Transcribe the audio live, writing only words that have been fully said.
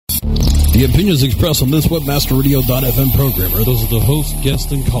The opinions expressed on this WebmasterRadio.fm program are those of the host,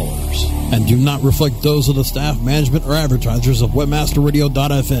 guests, and callers, and do not reflect those of the staff, management, or advertisers of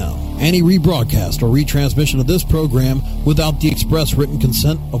WebmasterRadio.fm. Any rebroadcast or retransmission of this program without the express written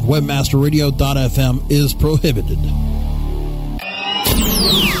consent of WebmasterRadio.fm is prohibited.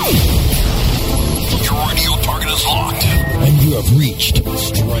 Your radio target is locked, And you have reached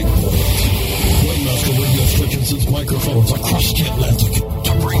Strike Point. Webmaster Radio stretches its microphones across the Atlantic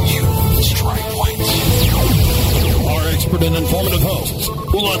to bring you Strike Point. Our expert and informative hosts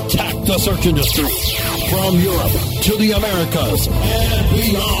will attack the search industry from Europe to the Americas and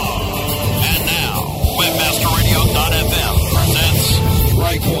beyond. And now, WebmasterRadio.fm presents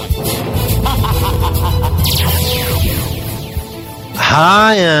Strike Point.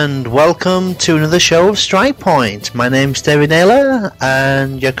 Hi and welcome to another show of Strike Point. My name's David Naylor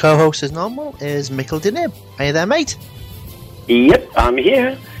and your co-host as normal is Mikkel Dinib. Are you there, mate? Yep, I'm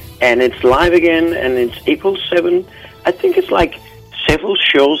here, and it's live again, and it's April 7. I think it's like several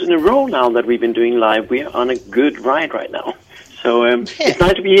shows in a row now that we've been doing live. We are on a good ride right now. So it's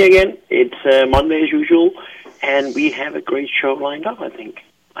nice to be here again. It's Monday as usual, and we have a great show lined up, I think.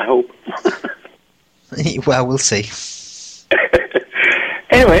 I hope. Well, we'll see.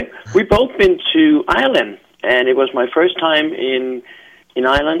 Anyway, we've both been to Ireland, and it was my first time in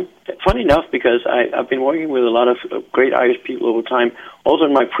Ireland. Funny enough, because I've been working with a lot of great Irish people over time. Also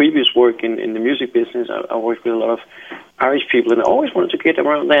in my previous work in the music business, I worked with a lot of Irish people, and I always wanted to get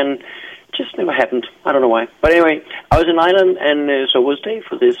around there, and just never happened. I don't know why. But anyway, I was in Ireland, and so was Dave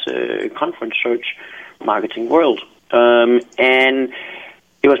for this conference, Search Marketing World. And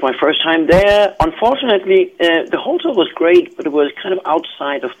it was my first time there. Unfortunately, the hotel was great, but it was kind of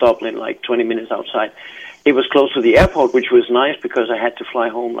outside of Dublin, like 20 minutes outside. It was close to the airport, which was nice because I had to fly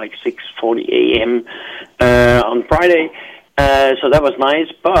home like 6:40 a.m. On Friday. So that was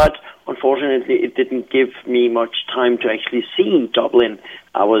nice, but unfortunately it didn't give me much time to actually see Dublin.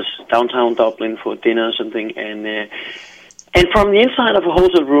 I was downtown Dublin for dinner or something, and from the inside of a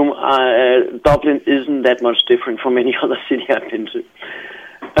hotel room, Dublin isn't that much different from any other city I've been to.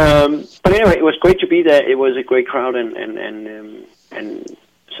 But anyway, it was great to be there. It was a great crowd and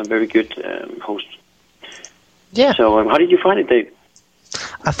some very good hosts. Yeah. So how did you find it, Dave?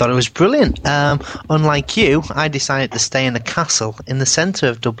 I thought it was brilliant. Unlike you, I decided to stay in a castle in the centre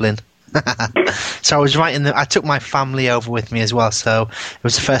of Dublin. So I was right in I took my family over with me as well, so it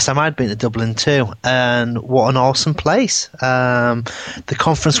was the first time I'd been to Dublin too, and what an awesome place. The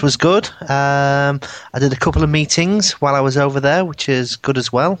conference was good. I did a couple of meetings while I was over there, which is good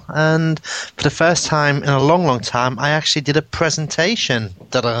as well, and for the first time in a long time I actually did a presentation,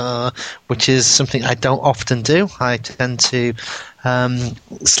 which is something I don't often do. I tend to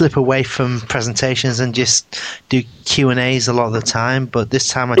slip away from presentations and just do Q&As a lot of the time, but this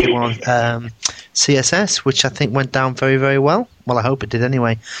time I did one on CSS, which I think went down very, very well. Well, I hope it did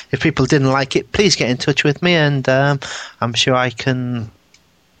anyway. If people didn't like it, please get in touch with me, and I'm sure I can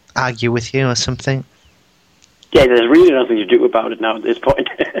argue with you or something. Yeah, there's really nothing to do about it now at this point.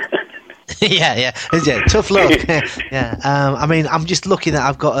 Yeah, tough luck. Yeah, I mean, I'm just lucky that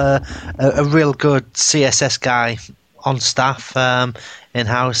I've got a real good CSS guy on staff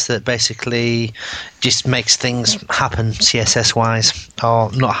in-house that basically just makes things happen CSS-wise,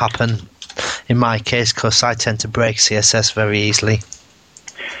 or not happen in my case, because I tend to break CSS very easily.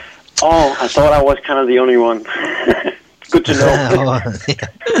 Oh, I thought I was kind of the only one. Good to know.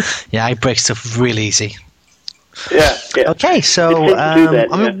 Yeah, I break stuff real easy. Yeah. Okay, so that,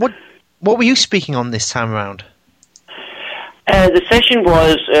 I mean, what were you speaking on this time around? The session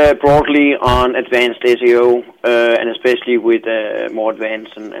was broadly on advanced SEO, and especially with more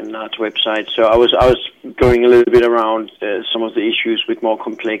advanced and large websites. So I was going a little bit around some of the issues with more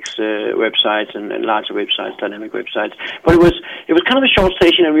complex websites and larger websites, dynamic websites. But it was kind of a short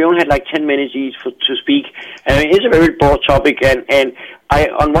session, and we only had like 10 minutes each to speak. It's a very broad topic, and I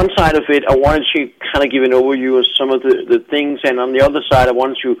on one side of it, I wanted to kind of give an overview of some of the things, and on the other side, I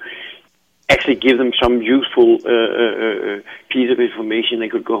wanted to actually give them some useful piece of information they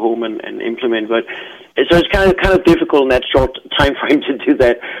could go home and implement. But so it's kind of difficult in that short time frame to do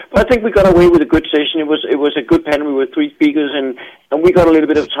that. But I think we got away with a good session. It was a good panel. We were 3 speakers, and we got a little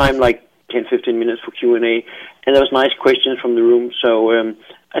bit of time, like 10-15 minutes for Q&A, and there was nice questions from the room. So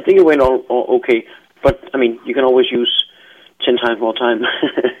I think it went all okay. But I mean, you can always use 10 times more time.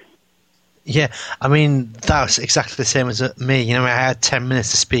 Yeah, I mean, that was exactly the same as me. You know, I had 10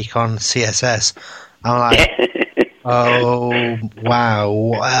 minutes to speak on CSS. I'm like, Oh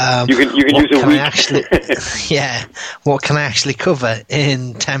wow! You can use a week. Yeah, what can I actually cover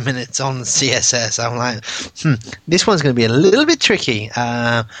in 10 minutes on CSS? I'm like, this one's going to be a little bit tricky.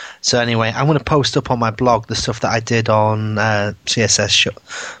 So anyway, I'm going to post up on my blog the stuff that I did on CSS,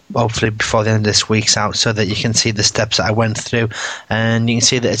 hopefully before the end of this week's out, so that you can see the steps that I went through, and you can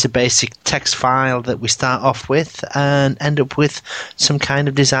see that it's a basic text file that we start off with and end up with some kind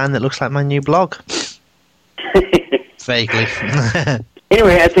of design that looks like my new blog. Vaguely.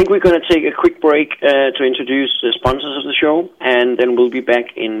 Anyway, I think we're going to take a quick break to introduce the sponsors of the show, and then we'll be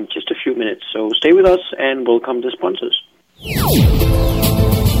back in just a few minutes. So stay with us, and welcome the sponsors.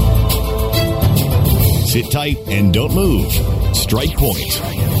 Sit tight and don't move. Strike Point.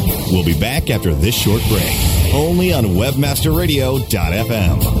 We'll be back after this short break, only on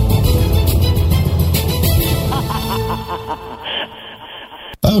WebmasterRadio.fm.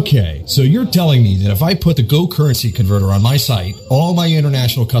 Okay, so you're telling me that if I put the Go Currency converter on my site, all my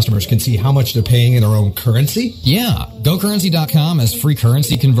international customers can see how much they're paying in their own currency? Yeah, GoCurrency.com has free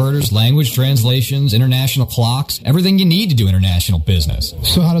currency converters, language translations, international clocks, everything you need to do international business.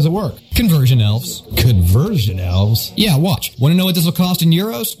 So how does it work? Conversion elves. Conversion elves? Yeah, watch. Want to know what this will cost in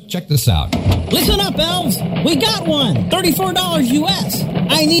euros? Check this out. Listen up, elves. We got one. $34 US.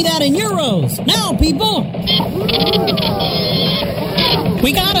 I need that in euros. Now, people.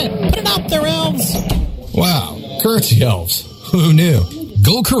 We got it. Put it up there, elves. Wow, currency elves. Who knew?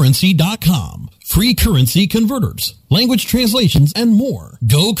 GoCurrency.com. Free currency converters, language translations, and more.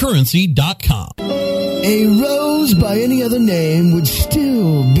 GoCurrency.com. A rose by any other name would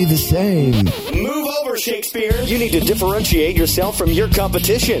still be the same. Move over, Shakespeare. You need to differentiate yourself from your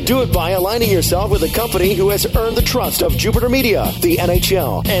competition. Do it by aligning yourself with a company who has earned the trust of Jupiter Media, the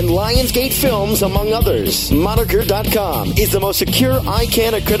NHL, and Lionsgate Films, among others. Moniker.com is the most secure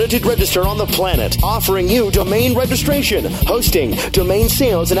ICANN accredited register on the planet, offering you domain registration, hosting, domain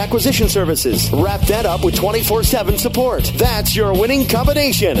sales, and acquisition services. Wrap that up with 24/7 support. That's your winning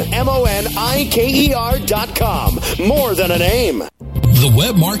combination. MONIKER.com. More than a name. The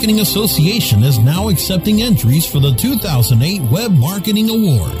Web Marketing Association is now accepting entries for the 2008 Web Marketing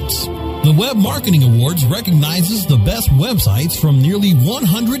Awards. The Web Marketing Awards recognizes the best websites from nearly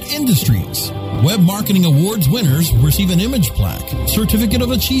 100 industries. Web Marketing Awards winners receive an image plaque, certificate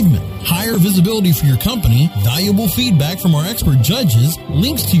of achievement, higher visibility for your company, valuable feedback from our expert judges,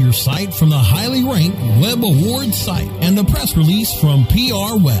 links to your site from the highly ranked Web Awards site, and a press release from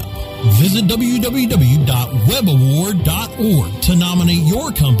PR Web. Visit www.webaward.org to nominate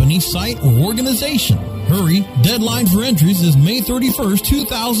your company, site, or organization. Hurry, deadline for entries is May 31st,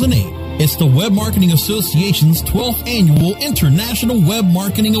 2008. It's the Web Marketing Association's 12th Annual International Web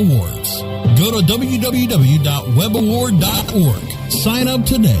Marketing Awards. Go to www.webaward.org. Sign up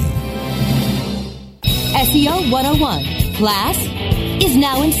today. SEO 101. Class is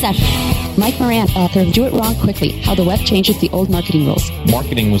now in session. Mike Moran, author of Do It Wrong Quickly, How the Web Changes the Old Marketing Rules.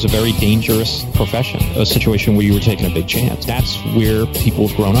 Marketing was a very dangerous profession, a situation where you were taking a big chance. That's where people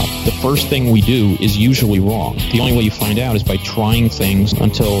have grown up. The first thing we do is usually wrong. The only way you find out is by trying things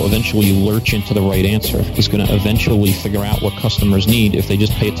until eventually you lurch into the right answer. It's going to eventually figure out what customers need if they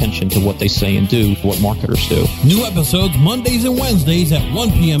just pay attention to what they say and do, what marketers do. New episodes Mondays and Wednesdays at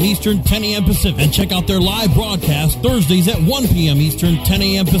 1 p.m. Eastern, 10 a.m. Pacific. And check out their live broadcast Thursdays at 1 p.m. Eastern, 10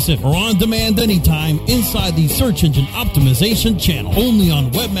 a.m. Pacific. Or on demand anytime inside the Search Engine Optimization channel. Only on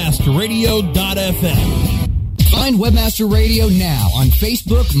WebmasterRadio.fm. Find Webmaster Radio now on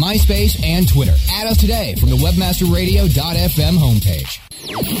Facebook, MySpace, and Twitter. Add us today from the WebmasterRadio.fm homepage.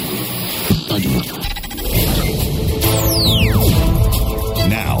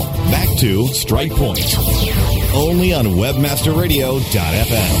 Now, back to Strike Point. Only on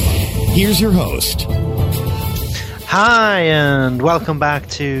WebmasterRadio.fm. Here's your host. Hi, and welcome back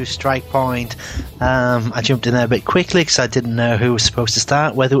to Strike Point. I jumped in there a bit quickly because I didn't know who was supposed to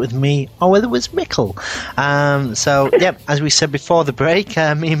start, whether it was me or whether it was Mikkel. As we said before the break,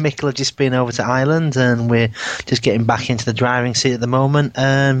 me and Mikkel have just been over to Ireland, and we're just getting back into the driving seat at the moment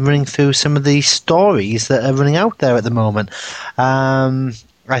and running through some of the stories that are running out there at the moment.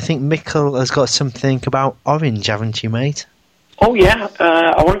 I think Mikkel has got something about Orange, haven't you, mate? Oh, yeah.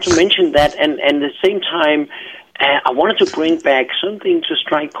 I wanted to mention that, and at the same time, I wanted to bring back something to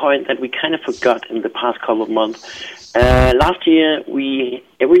Strike Point that we kind of forgot in the past couple of months. Last year,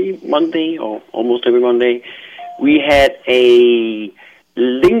 every Monday, or almost every Monday, we had a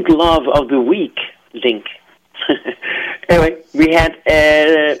Link Love of the Week link. Anyway, we had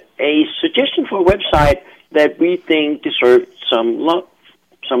a suggestion for a website that we think deserved some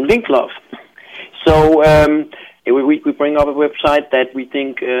link love. So every week we bring up a website that we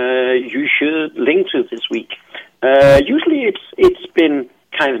think you should link to this week. Usually it's been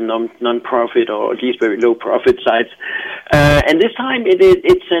kind of non-profit or at least very low profit sites. And this time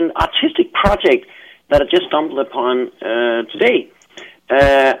it's an artistic project that I just stumbled upon today.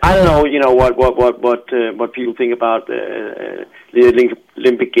 I don't know, what people think about the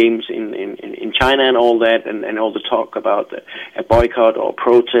Olympic Games in China and all that, and all the talk about a boycott or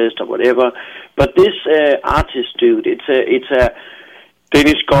protest or whatever. But this artist dude, it's a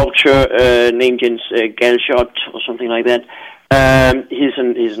Danish sculptor named Jens Galschot or something like that. He's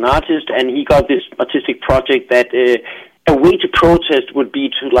an artist, and he got this artistic project that a way to protest would be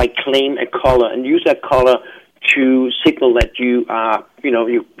to like claim a color and use that color to signal that you are,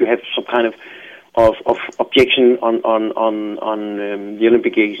 you have some kind of objection on the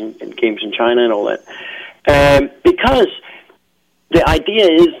Olympic Games in China and all that. Because the idea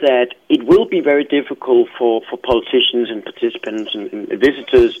is that it will be very difficult for politicians and participants and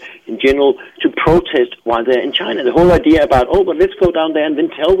visitors in general to protest while they're in China. The whole idea about, but let's go down there and then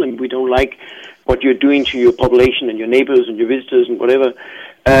tell them we don't like what you're doing to your population and your neighbors and your visitors and whatever.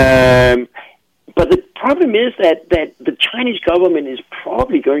 But the problem is that the Chinese government is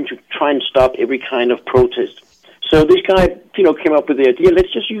probably going to try and stop every kind of protest. So this guy, came up with the idea,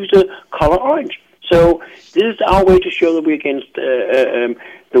 let's just use the color orange. So this is our way to show that we're against the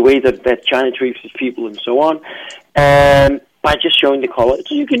way that China treats its people and so on, by just showing the color.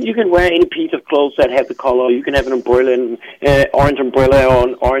 So you can wear any piece of clothes that have the color. You can have an umbrella, and orange umbrella or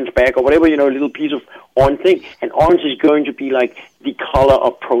an orange bag or whatever, a little piece of orange thing. And orange is going to be like the color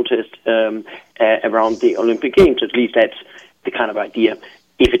of protest around the Olympic Games. At least that's the kind of idea,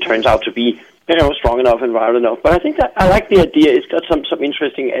 if it turns out to be strong enough and viral enough. But I think that I like the idea. It's got some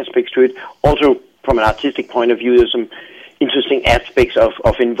interesting aspects to it. Also, from an artistic point of view, there's some interesting aspects of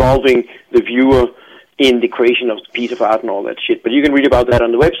involving the viewer in the creation of the piece of art and all that shit. But you can read about that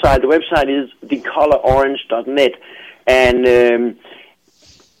on the website. The website is thecolororange.net. And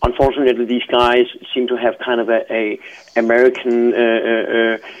unfortunately, these guys seem to have kind of a American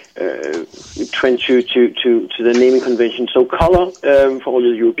trend to the naming convention. So color, for all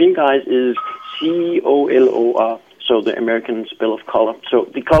the European guys, is COLOR. So the American spell of color. So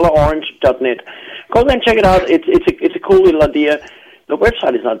thecolororange.net. Go there and check it out. It's a cool little idea. The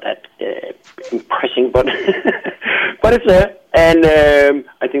website is not that impressive, but but it's there. And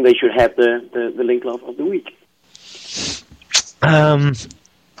I think they should have the link love of the week.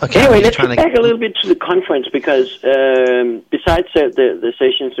 Okay. Anyway, let's get back a little bit to the conference, because besides the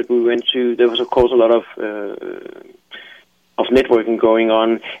sessions that we went to, there was of course a lot of networking going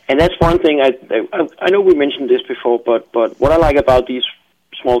on, and that's one thing. I know we mentioned this before, but what I like about these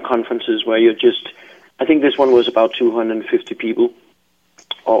small conferences where you're just, I think this one was about 250 people,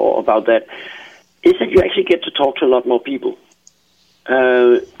 or about that, is that you actually get to talk to a lot more people,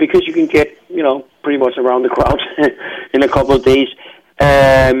 because you can get pretty much around the crowd in a couple of days.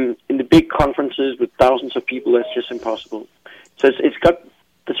 In the big conferences with thousands of people, that's just impossible. So it's got,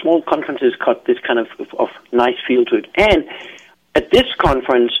 the small conferences got this kind of nice feel to it. And at this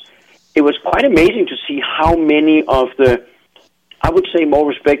conference, it was quite amazing to see how many of the, I would say, more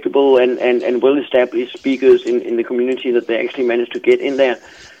respectable and well-established speakers in the community that they actually managed to get in there.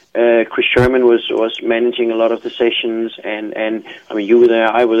 Chris Sherman was managing a lot of the sessions, and I mean, you were there,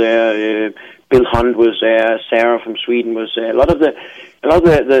 I was there, Bill Hunt was there, Sarah from Sweden was there. A lot of the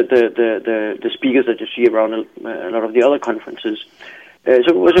speakers that you see around a lot of the other conferences. So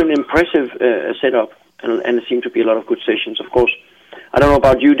it was an impressive setup, and it seemed to be a lot of good sessions. Of course, I don't know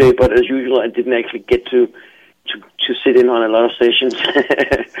about you, Dave, but as usual, I didn't actually get to sit in on a lot of sessions.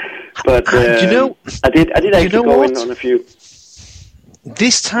 But I did actually go in on a few.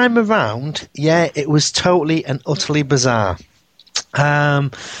 This time around, it was totally and utterly bizarre.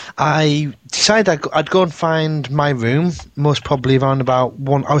 I decided I'd go and find my room, most probably around about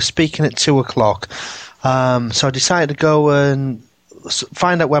 1. I was speaking at 2:00, so I decided to go and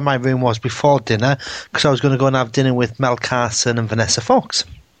find out where my room was before dinner, because I was going to go and have dinner with Mel Carson and Vanessa Fox.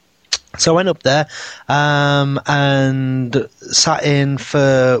 So I went up there and sat in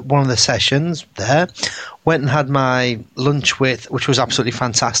for one of the sessions there. Went and had my lunch which was absolutely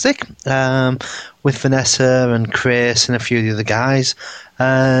fantastic, with Vanessa and Chris and a few of the other guys.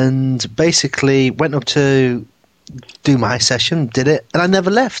 And basically went up to do my session, did it, and I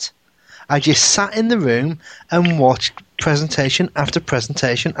never left. I just sat in the room and watched presentation after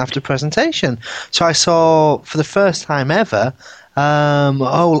presentation after presentation. So I saw, for the first time ever, a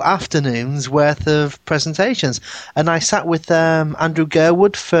whole afternoon's worth of presentations. And I sat with Andrew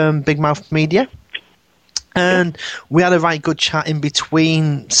Gerwood from Big Mouth Media, And we had a right good chat in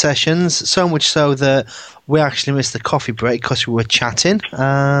between sessions, so much so that we actually missed the coffee break because we were chatting.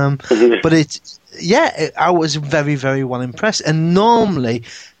 But I was very, very well impressed. And normally,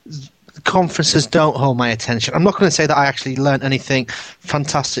 conferences don't hold my attention. I'm not going to say that I actually learned anything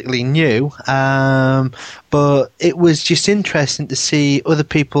fantastically new, but it was just interesting to see other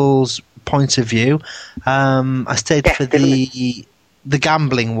people's points of view. I stayed for the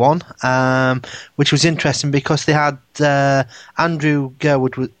gambling one, which was interesting because they had Andrew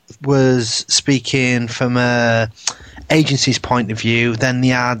Gerwood was speaking from a agency's point of view. Then they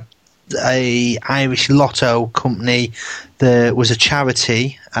had a Irish lotto company that was a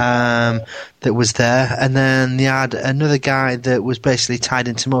charity that was there, and then they had another guy that was basically tied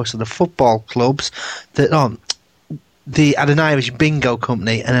into most of the football clubs. They had an Irish bingo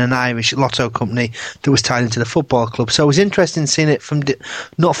company and an Irish lotto company that was tied into the football club. So it was interesting seeing it from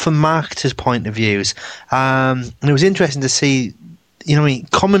not from marketers' point of views. And it was interesting to see,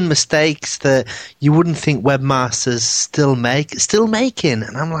 common mistakes that you wouldn't think webmasters still making.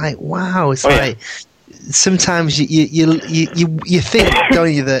 And I'm like, wow, it's sometimes you think,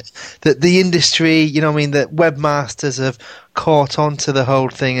 don't you, that the industry, that webmasters have caught on to the whole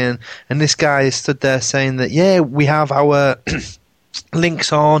thing, and this guy stood there saying that, we have our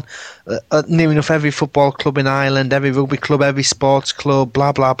links on near enough every football club in Ireland, every rugby club, every sports club,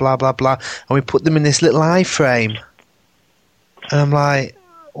 blah, blah, blah, blah, blah, and we put them in this little iframe. And I'm like,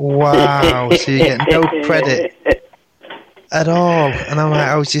 wow, so you get no credit at all. And I'm like,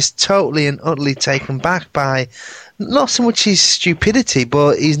 I was just totally and utterly taken back by not so much his stupidity,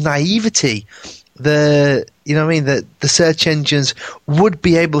 but his naivety. The search engines would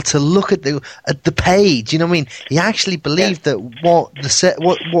be able to look at the page. He actually believed that what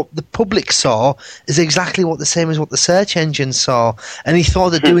the public saw is exactly the same as what the search engine saw, and he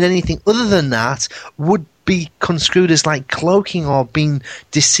thought that doing anything other than that would be construed as like cloaking or being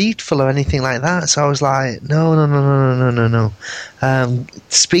deceitful or anything like that. So I was like, no.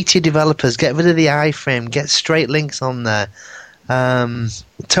 Speak to your developers, get rid of the iframe, get straight links on there.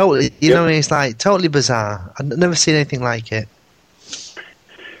 Totally, it's like totally bizarre. I've never seen anything like it.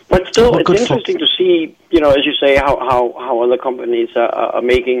 But still, it's interesting to see, as you say, how other companies are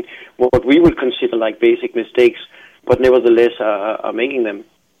making what we would consider like basic mistakes, but nevertheless are making them.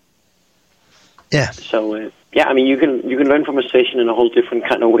 Yeah. So you can learn from a session in a whole different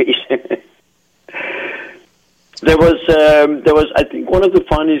kind of ways. There was I think one of the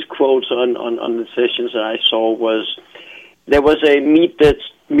funniest quotes on the sessions that I saw was, there was a meet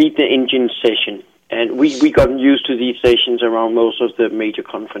the engine session, and we gotten used to these sessions around most of the major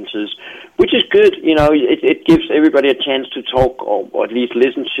conferences, which is good. It gives everybody a chance to talk, or at least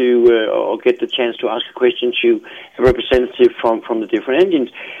listen to, or get the chance to ask a question to a representative from the different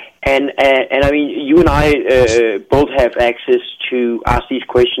engines. And I mean, you and I both have access to ask these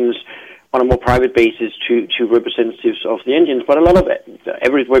questions on a more private basis to representatives of the engines, but a lot of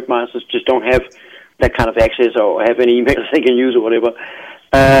average webmasters just don't have that kind of access or have any emails they can use or whatever.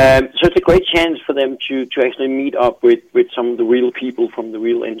 So it's a great chance for them to actually meet up with some of the real people from the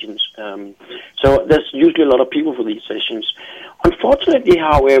real engines. So there's usually a lot of people for these sessions. Unfortunately,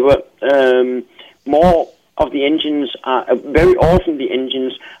 however, more of the engines very often the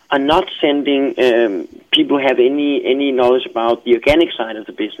engines are not sending people who have any knowledge about the organic side of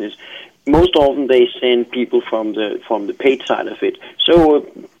the business. Most often they send people from the paid side of it. So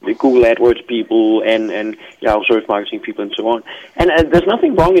the Google AdWords people and Yahoo search marketing people and so on. And there's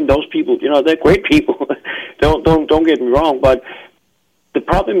nothing wrong in those people. They're great people. don't get me wrong. But the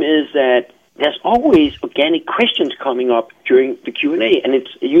problem is that there's always organic questions coming up during the Q&A, and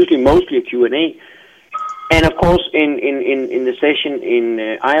it's usually mostly a Q&A. And of course, in the session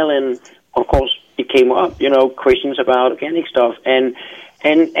in Ireland, of course, it came up, questions about organic stuff. And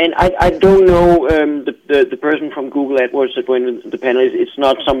I don't know the person from Google AdWords that went with the panel. It's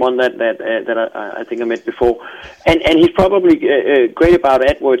not someone that I think I met before, and he's probably great about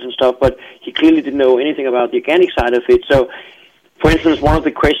AdWords and stuff, but he clearly didn't know anything about the organic side of it. So, for instance, one of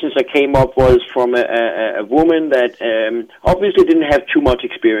the questions that came up was from a woman that obviously didn't have too much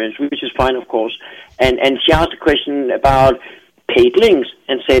experience, which is fine, of course, and she asked a question about paid links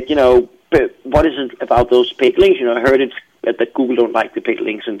and said, what is it about those paid links? I heard it's that Google don't like the paid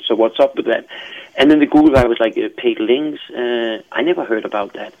links, and so what's up with that? And then the Google guy was like, paid links? I never heard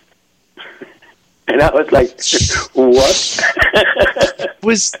about that. And I was like, what?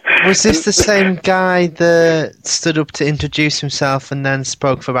 Was this the same guy that stood up to introduce himself and then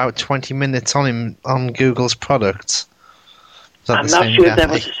spoke for about 20 minutes on Google's products? I'm not sure if that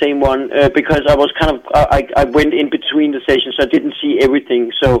was the same one because I was kind of I went in between the sessions, so I didn't see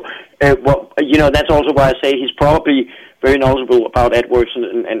everything. So, that's also why I say he's probably very knowledgeable about AdWords,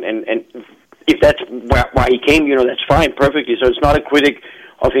 and if that's why he came, that's fine, perfectly. So it's not a critic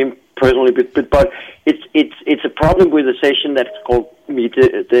of him personally, but it's a problem with the session that's called Meet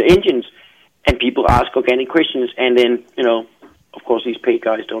the Engines, and people ask organic questions, and then of course these paid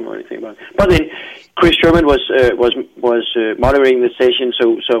guys don't know anything about it. But then Chris Sherman was moderating the session,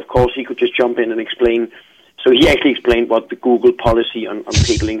 so of course he could just jump in and explain. So he actually explained what the Google policy on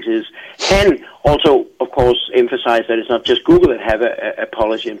paid links is, and also, of course, emphasized that it's not just Google that have a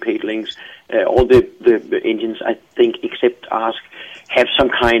policy on paid links. All the engines, I think, except Ask, have some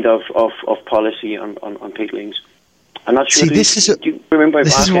kind of policy on paid links. I'm not sure. Do you remember if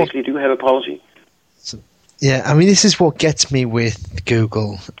Ask actually do have a policy? Yeah, I mean, this is what gets me with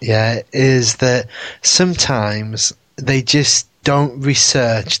Google, is that sometimes they just don't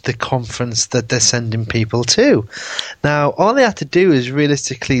research the conference that they're sending people to. Now, all they have to do is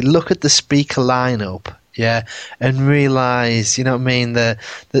realistically look at the speaker lineup, and realize, that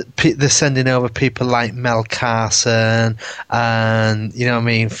they're sending over people like Mel Carson and,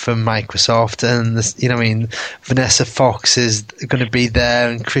 from Microsoft, and, Vanessa Fox is going to be there,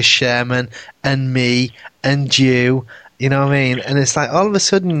 and Chris Sherman, and me, and you, and it's like, all of a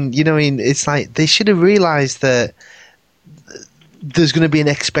sudden, it's like they should have realized that there's going to be an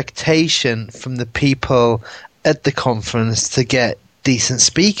expectation from the people at the conference to get decent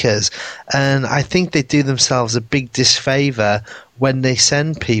speakers, and I think they do themselves a big disfavor when they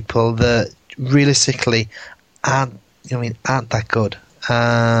send people that realistically aren't that good.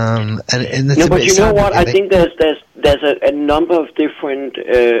 But you know what? I think there's a number of different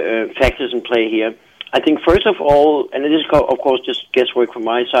factors in play here. I think first of all, and it is of course just guesswork from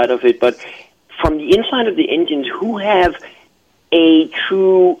my side of it, but from the inside of the engines, who have a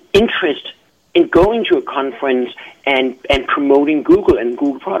true interest in going to a conference and promoting Google and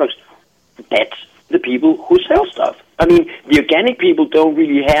Google products, that's the people who sell stuff. I mean, the organic people don't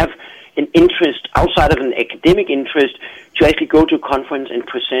really have an interest outside of an academic interest to actually go to a conference and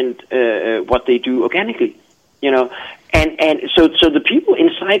present what they do organically, And so the people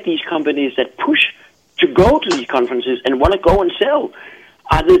inside these companies that push to go to these conferences and want to go and sell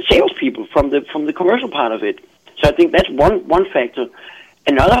are the salespeople from the commercial part of it. So I think that's one factor.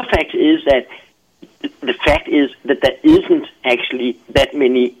 Another factor is that there isn't actually that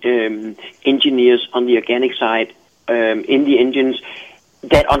many engineers on the organic side in the engines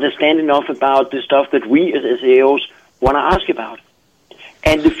that understand enough about the stuff that we as SEOs want to ask about.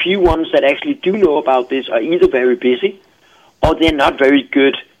 And the few ones that actually do know about this are either very busy or they're not very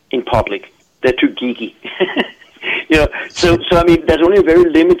good in public. They're too geeky. So I mean, there's only a very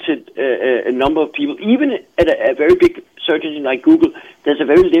limited number of people, even at a very big search engine like Google, there's a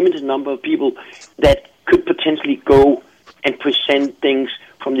very limited number of people that could potentially go and present things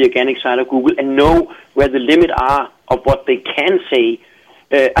from the organic side of Google and know where the limit are of what they can say.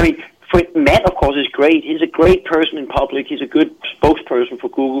 Matt, of course, is great. He's a great person in public. He's a good spokesperson for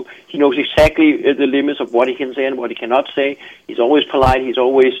Google. He knows exactly the limits of what he can say and what he cannot say. He's always polite. He's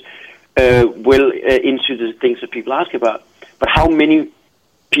always into the things that people ask about. But how many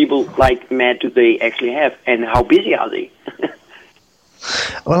people like Matt do they actually have, and how busy are they?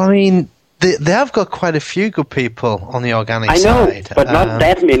 Well, I mean, they have got quite a few good people on the organic side. I know, but not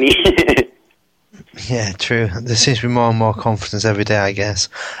that many. Yeah, true. There seems to be more and more confidence every day, I guess.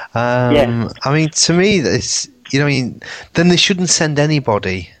 I mean, to me, it's, then they shouldn't send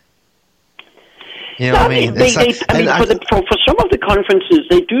anybody. You know what I mean? For some of the conferences,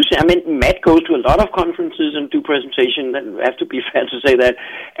 they do say. I mean, Matt goes to a lot of conferences and do presentations. And I have to be fair to say that.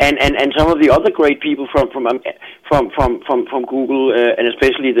 And some of the other great people from Google and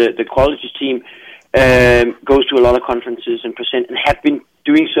especially the quality team goes to a lot of conferences and present and have been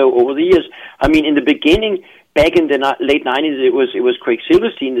doing so over the years. I mean, in the beginning, back in the late 90s, it was Craig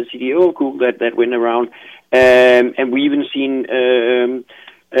Silverstein, the CDO of Google, that went around, and we even seen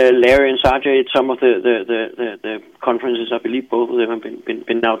Larry and Sergey at some of the conferences. I believe both of them have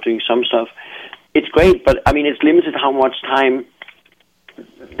been now doing some stuff. It's great, but I mean, it's limited how much time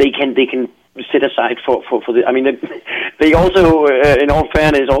they can set aside for the. I mean, they also, in all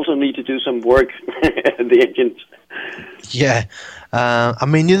fairness, also need to do some work. The engines. Yeah, I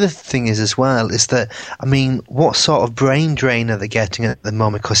mean, the other thing is as well is that, I mean, what sort of brain drain are they getting at the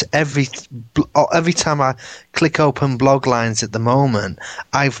moment? Because every time I click open blog lines at the moment,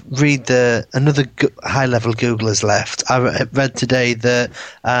 I read another high-level Google has left. I read today that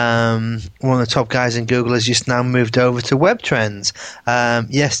one of the top guys in Google has just now moved over to Web Trends.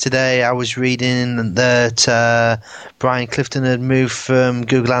 Yesterday, I was reading that Brian Clifton had moved from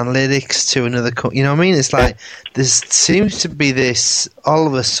Google Analytics to another. You know what I mean? It's like there seems to be this all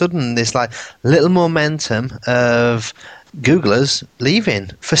of a sudden this like little momentum of Googlers leaving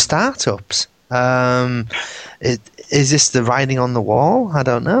for startups. Is this the writing on the wall? I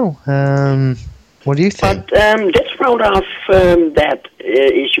don't know. What do you think? But let's round off that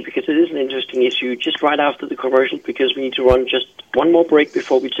issue, because it is an interesting issue, just right after the commercial, because we need to run just one more break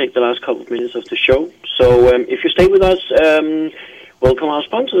before we take the last couple of minutes of the show. So if you stay with us, welcome our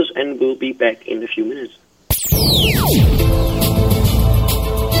sponsors, and we'll be back in a few minutes.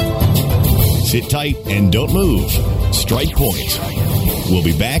 Sit tight and don't move. Strike Point. We'll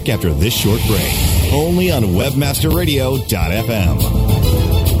be back after this short break. Only on WebmasterRadio.fm.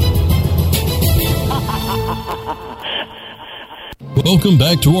 Welcome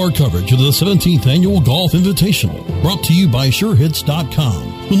back to our coverage of the 17th Annual Golf Invitational, brought to you by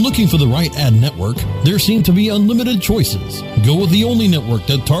SureHits.com. When looking for the right ad network, there seem to be unlimited choices. Go with the only network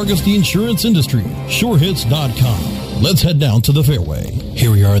that targets the insurance industry, SureHits.com. Let's head down to the fairway.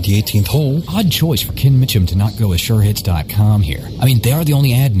 Here we are at the 18th hole. Odd choice for Ken Mitchum to not go with SureHits.com here. I mean, they are the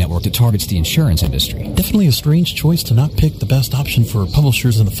only ad network that targets the insurance industry. Definitely a strange choice to not pick the best option for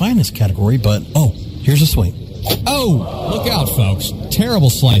publishers in the finance category, but, here's a swing. Oh, look out, folks.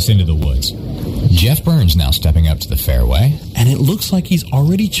 Terrible slice into the woods. Jeff Burns now stepping up to the fairway. And it looks like he's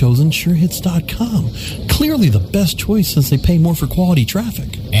already chosen SureHits.com. Clearly the best choice since they pay more for quality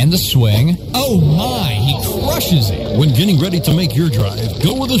traffic. And the swing. Oh my, he crushes it. When getting ready to make your drive,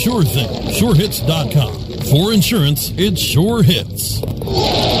 go with a sure thing. SureHits.com. For insurance, it sure hits.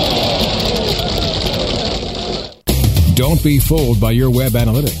 Don't be fooled by your web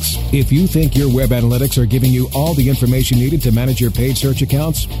analytics. If you think your web analytics are giving you all the information needed to manage your paid search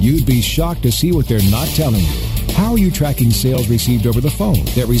accounts, you'd be shocked to see what they're not telling you. How are you tracking sales received over the phone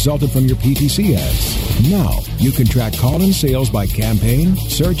that resulted from your PPC ads? Now, you can track call-in sales by campaign,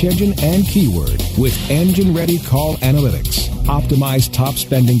 search engine, and keyword with Engine-Ready Call Analytics. Optimize top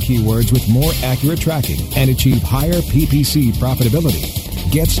spending keywords with more accurate tracking and achieve higher PPC profitability.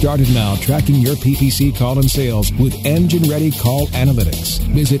 Get started now tracking your PPC call-in sales with Engine-Ready Call Analytics.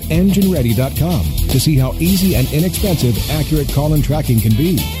 Visit EngineReady.com to see how easy and inexpensive accurate call-in tracking can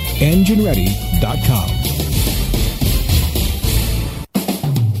be. EngineReady.com.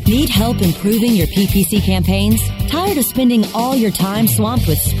 Need help improving your PPC campaigns? Tired of spending all your time swamped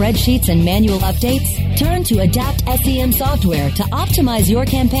with spreadsheets and manual updates? Turn to Adapt SEM software to optimize your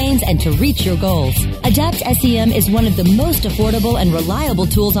campaigns and to reach your goals. Adapt SEM is one of the most affordable and reliable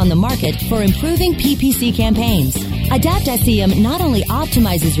tools on the market for improving PPC campaigns. Adapt SEM not only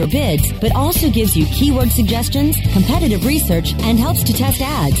optimizes your bids, but also gives you keyword suggestions, competitive research, and helps to test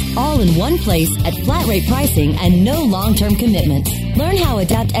ads, all in one place at flat rate pricing and no long-term commitments. Learn how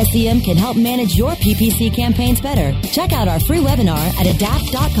Adapt SEM can help manage your PPC campaigns better. Check out our free webinar at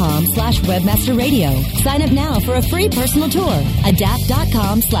adapt.com/webmasterradio. Sign up now for a free personal tour.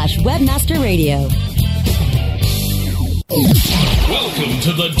 Adapt.com/webmasterradio. Welcome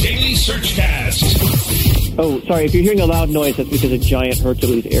to the Daily Searchcast. Oh, sorry, if you're hearing a loud noise, that's because a giant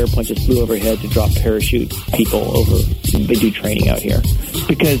Hercules airplane just flew overhead to drop parachute people over. They do training out here.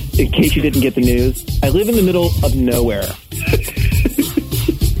 Because, in case you didn't get the news, I live in the middle of nowhere.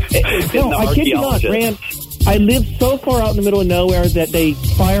 No, I kid you not, Grant. I live so far out in the middle of nowhere that they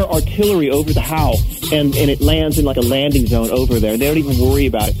fire artillery over the house, and it lands in like a landing zone over there. They don't even worry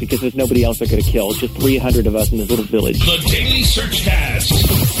about it because there's nobody else they're going to kill. It's just 300 of us in this little village. The Daily Searchcast.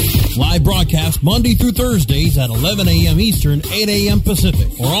 Live broadcast Monday through Thursdays at 11 a.m. Eastern, 8 a.m.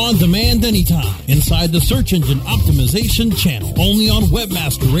 Pacific, or on demand anytime inside the Search Engine Optimization channel, only on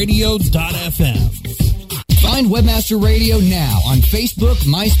WebmasterRadio.fm. Find Webmaster Radio now on Facebook,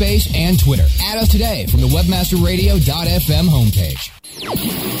 MySpace, and Twitter. Add us today from the WebmasterRadio.fm homepage.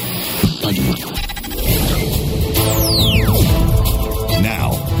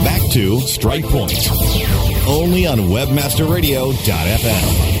 Now, back to Strike Point. Only on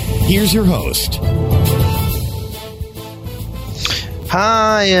WebmasterRadio.fm. Here's your host.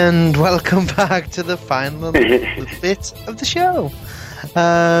 Hi, and welcome back to the final bit of the show.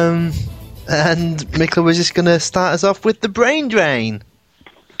 And Mikla was just going to start us off with the brain drain.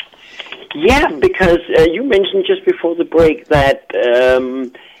 Yeah, because you mentioned just before the break that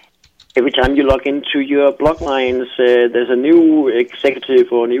every time you log into your blog lines, there's a new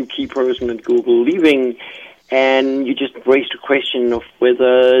executive or a new key person at Google leaving, and you just raised the question of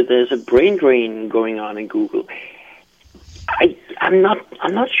whether there's a brain drain going on in Google. I'm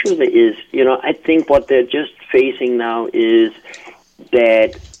not sure there is. I think what they're just facing now is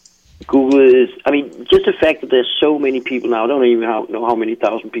that Google is, just the fact that there's so many people now, I don't even know how many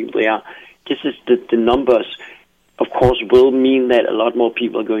thousand people they are, just is the numbers, of course, will mean that a lot more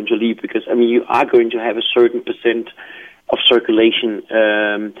people are going to leave because, you are going to have a certain percent of circulation.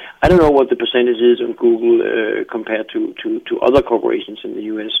 I don't know what the percentage is on Google compared to other corporations in the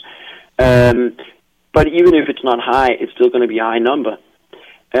U.S., but even if it's not high, it's still going to be a high number.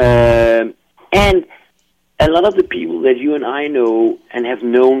 And a lot of the people that you and I know and have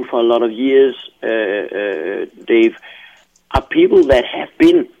known for a lot of years, Dave, are people that have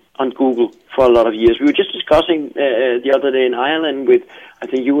been on Google for a lot of years. We were just discussing the other day in Ireland with, I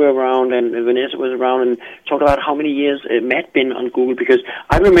think you were around and Vanessa was around, and talked about how many years Matt been on Google, because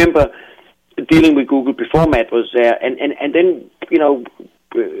I remember dealing with Google before Matt was there, and then,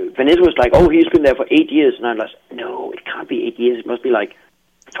 Vanessa was like, oh, he's been there for 8 years, and I was like, no, it can't be 8 years, it must be like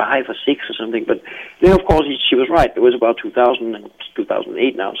 5 or 6 or something. But then, of course, she was right. It was about 2000 and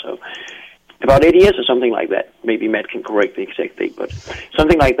 2008 now, so about 8 years or something like that. Maybe Matt can correct the exact date, but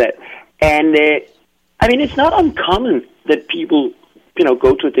something like that. And, it's not uncommon that people,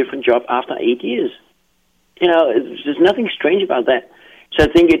 go to a different job after 8 years. There's nothing strange about that. So I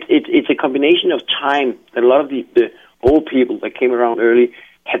think it's a combination of time that a lot of the old people that came around early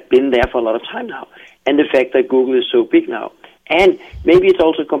have been there for a lot of time now, and the fact that Google is so big now. And maybe it's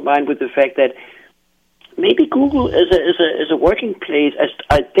also combined with the fact that maybe Google is a working place.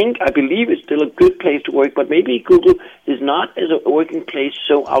 I believe it's still a good place to work, but maybe Google is not as a working place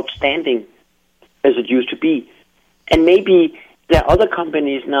so outstanding as it used to be. And maybe there are other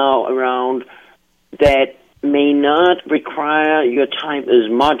companies now around that may not require your time as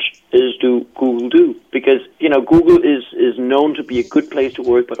much as Google do, because Google is known to be a good place to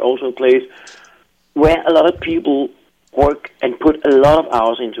work, but also a place where a lot of people work and put a lot of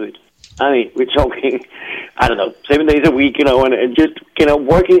hours into it. We're talking, 7 days a week, and just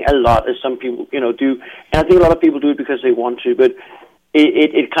working a lot, as some people do, and I think a lot of people do it because they want to, but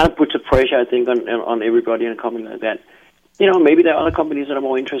it kind of puts a pressure, I think, on everybody in a company like that. Maybe there are other companies that are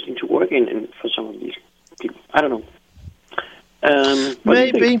more interesting to work in for some of these people. I don't know.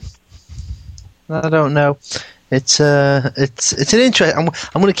 Maybe. I don't know. It's an interest. I'm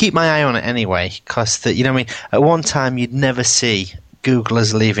going to keep my eye on it anyway, because at one time you'd never see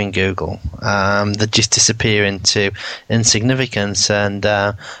Googlers leaving Google. They just disappear into insignificance. And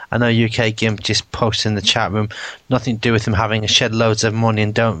I know UK Gimp just posted in the chat room, nothing to do with them having shed loads of money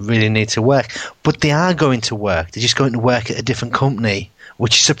and don't really need to work. But they are going to work. They're just going to work at a different company,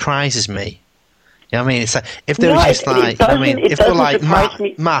 which surprises me. It's like if they were just like, if they're like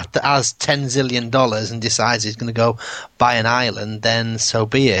Matt that has $10 zillion and decides he's going to go buy an island, then so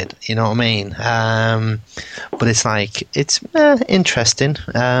be it. You know what I mean? But it's like, it's interesting,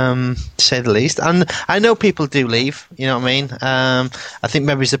 to say the least. And I know people do leave. You know what I mean? I think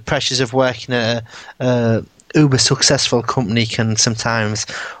maybe the pressures of working at a uber successful company can sometimes,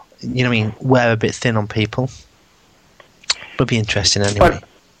 wear a bit thin on people. It'll be interesting anyway.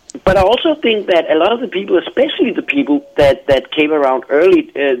 But I also think that a lot of the people, especially the people that came around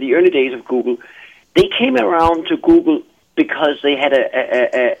the early days of Google, they came around to Google because they had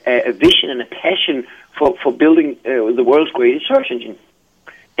a vision and a passion for building the world's greatest search engine.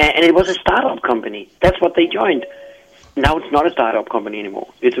 And it was a startup company. That's what they joined. Now it's not a startup company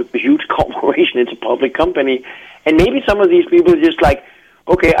anymore. It's a huge corporation. It's a public company. And maybe some of these people are just like,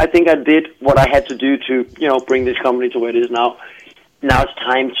 okay, I think I did what I had to do to, bring this company to where it is now. Now it's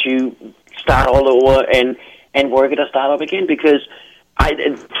time to start all over and work at a startup again, because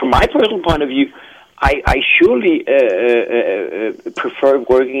from my personal point of view, I surely prefer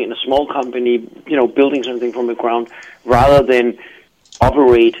working in a small company, building something from the ground, rather than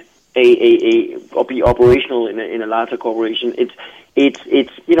operate or be operational in a larger corporation. It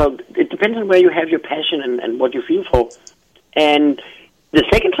depends on where you have your passion and what you feel for. And the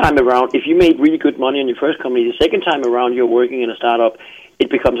second time around, if you made really good money in your first company, the second time around you're working in a startup, it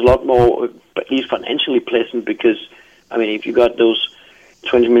becomes a lot more, at least financially pleasant, because, if you got those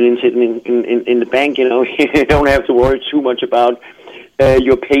 20 million sitting in the bank, you don't have to worry too much about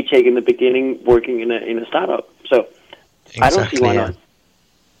your paycheck in the beginning working in a startup. So exactly, I don't see why not.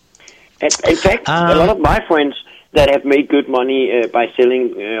 In fact, a lot of my friends that have made good money by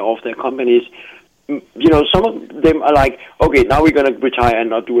selling off their companies, some of them are like, okay, now we're going to retire and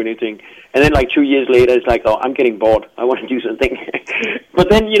not do anything. And then like 2 years later, it's like, oh, I'm getting bored. I want to do something. But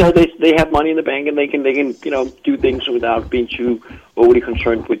then, they have money in the bank and they can do things without being too overly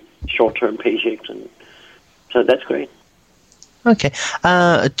concerned with short-term paychecks. And so that's great. Okay.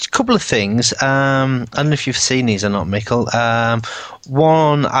 A couple of things. I don't know if you've seen these or not, Mikkel.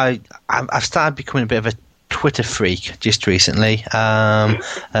 One, I've started becoming a bit of a Twitter freak just recently,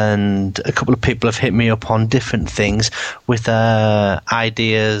 and a couple of people have hit me up on different things with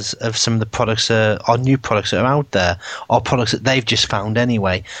ideas of some of the products or new products that are out there, or products that they've just found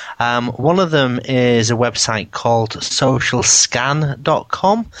anyway. One of them is a website called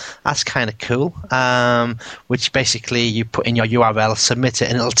socialscan.com. That's kind of cool, which basically you put in your URL, submit it,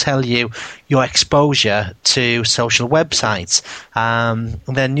 and it'll tell you your exposure to social websites. And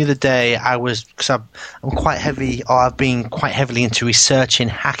then the other day, because I'm quite heavy, or I've been quite heavily into researching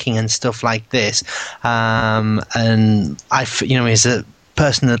hacking and stuff like this, and as a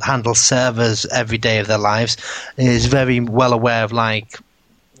person that handles servers every day of their lives, is very well aware of like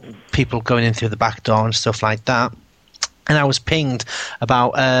people going in through the back door and stuff like that. And I was pinged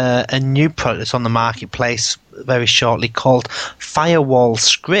about a new product that's on the marketplace very shortly called Firewall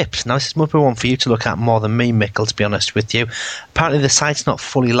Script. Now, this must be one for you to look at more than me, Mikkel, to be honest with you. Apparently, the site's not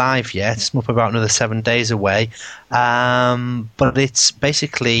fully live yet. It's up about another 7 days away. But it's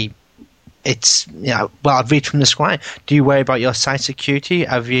basically... I've read from the squire. Do you worry about your site security?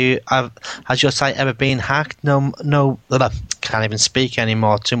 Has your site ever been hacked? No, can't even speak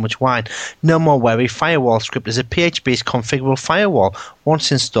anymore. Too much wine. No more worry. Firewall Script is a PHP's configurable firewall.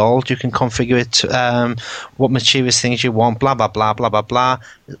 Once installed, you can configure it, what mischievous things you want, blah, blah, blah, blah, blah, blah.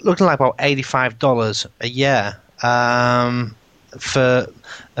 Looking like about $85 a year for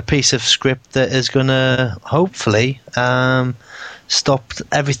a piece of script that is going to, hopefully... stop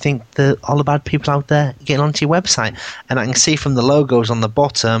everything that all the bad people out there getting onto your website. And I can see from the logos on the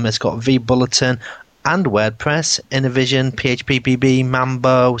bottom, it's got vBulletin and WordPress, Innovision, PHP, BB,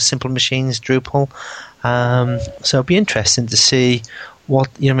 Mambo, Simple Machines, Drupal. So it'll be interesting to see what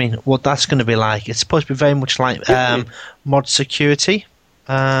that's going to be like. It's supposed to be very much like Mod Security,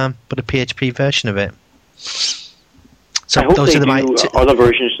 but a PHP version of it. So I hope those they are do other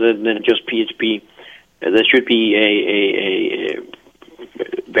versions than just PHP. There should be a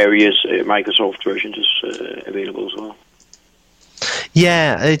various Microsoft versions available as well.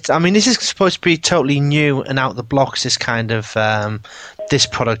 Yeah, this is supposed to be totally new and out the blocks, this kind of this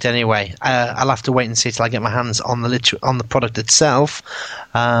product anyway. I'll have to wait and see till I get my hands on the product itself.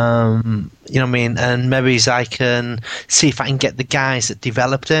 And maybe I can see if I can get the guys that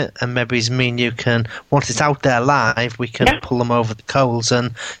developed it, and maybe me and you can, once it's out there live, we can pull them over the coals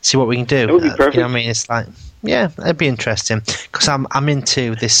and see what we can do. That would be perfect. It's like, yeah, it'd be interesting, because I'm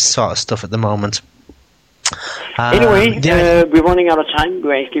into this sort of stuff at the moment. Anyway, we're running out of time.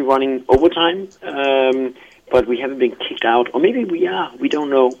 We're actually running overtime, but we haven't been kicked out, or maybe we are. We don't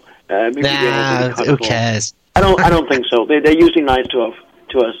know. Who cares? I don't think so. They're usually nice to us.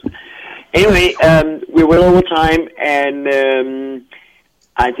 Anyway, we're well over time, and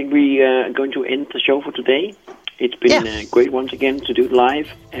I think we are going to end the show for today. It's been great once again to do it live,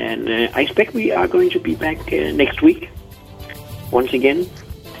 and I expect we are going to be back next week once again.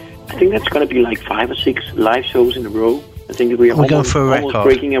 I think that's going to be like 5 or 6 live shows in a row. I think we are almost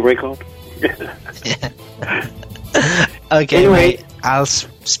breaking a record. Okay, anyway, mate, I'll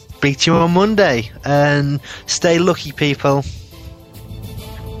speak to you on Monday, and stay lucky, people.